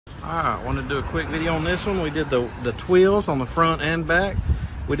Alright, I want to do a quick video on this one. We did the tweels on the front and back.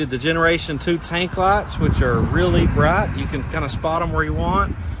 We did the Generation 2 tank lights, which are really bright. You can kind of spot them where you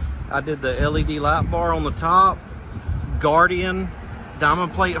want. I did the LED light bar on the top. Guardian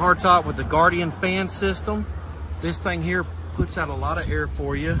diamond plate hardtop with the Guardian fan system. This thing here puts out a lot of air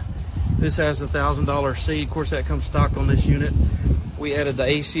for you. This has the $1,000 seat. Of course, that comes stock on this unit. We added the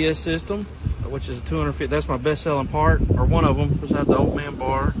ACS system, which is 250. That's my best selling part, or one of them, besides the old man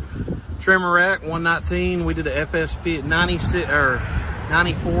bar. Trimmer rack, 119. We did a FS fit 96 or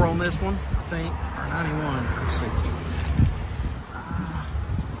 94 on this one, I think, or 91. Let's see.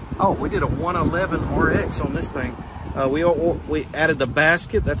 Oh, we did a 111 RX on this thing. We added the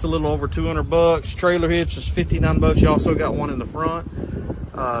basket. That's a little over 200 bucks. Trailer hitch is 59 bucks. You also got one in the front.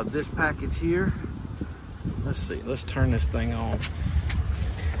 This package here. Let's see. Let's turn this thing on.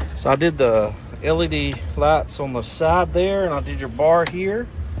 So I did the LED lights on the side there, and I did your bar here.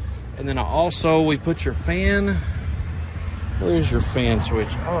 And then we put your fan. Where's your fan switch?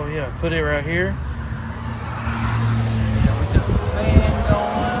 Oh yeah, put it right here. We got the fan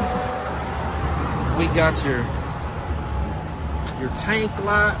going. We got your tank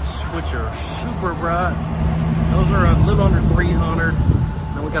lights, which are super bright. Those are a little under 300.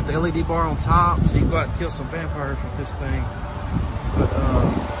 Then we got the LED bar on top, so you can go out and kill some vampires with this thing. But I don't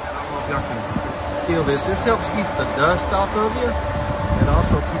know if y'all can feel this. This helps keep the dust off of you. It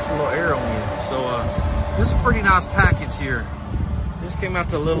also keeps a little air on you. So this is a pretty nice package here. This came out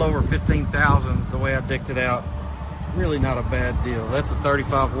to a little over 15,000 the way I decked it out. Really not a bad deal. That's a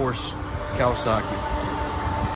 35 horse Kawasaki.